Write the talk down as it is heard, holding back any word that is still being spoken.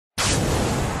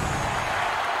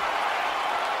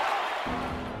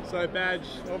So Badge,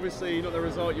 obviously not the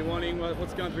result you're wanting.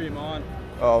 What's going through your mind?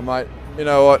 Oh mate, you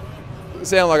know what? It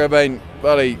sounds like I've been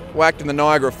bloody whacked in the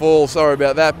Niagara Falls. Sorry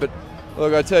about that, but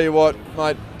look, I tell you what,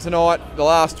 mate. Tonight, the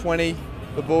last 20,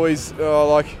 the boys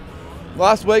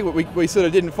last week we sort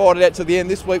of didn't fight it out to the end.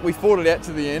 This week we fought it out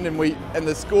to the end, and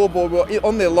the scoreboard were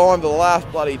on their line for the last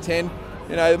bloody 10.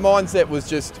 You know, the mindset was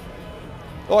just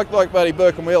like bloody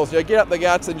Burke and Wills. You know, get up the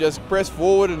guts and just press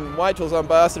forward and wait till some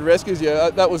bastard rescues you.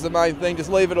 That was the main thing. Just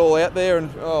leave it all out there. And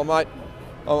oh mate,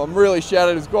 I'm really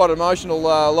shattered. It's quite an emotional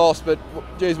loss, but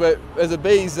geez, there's a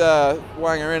bees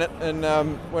wanger in it, and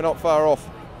we're not far off.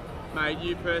 Mate,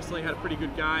 you personally had a pretty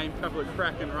good game, a couple of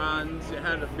cracking runs.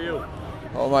 How did it feel?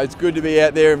 Oh mate, it's good to be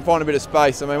out there and find a bit of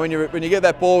space. I mean, when you get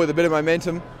that ball with a bit of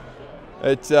momentum,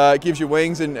 it gives you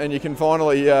wings, and you can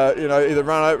finally either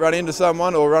run into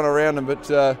someone or run around them.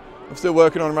 But I'm still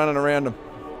working on running around them.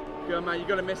 Good, mate. You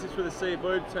got a message for the Sea of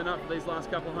Blue to turn up for these last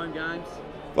couple of home games?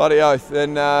 Bloody oath.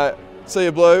 And Sea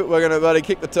of Blue, we're going to bloody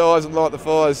kick the tyres and light the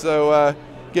fires. So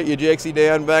get your Jexie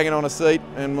down, bang it on a seat,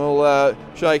 and we'll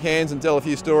shake hands and tell a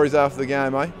few stories after the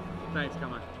game, eh? Thanks,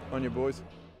 Cummins. On your boys.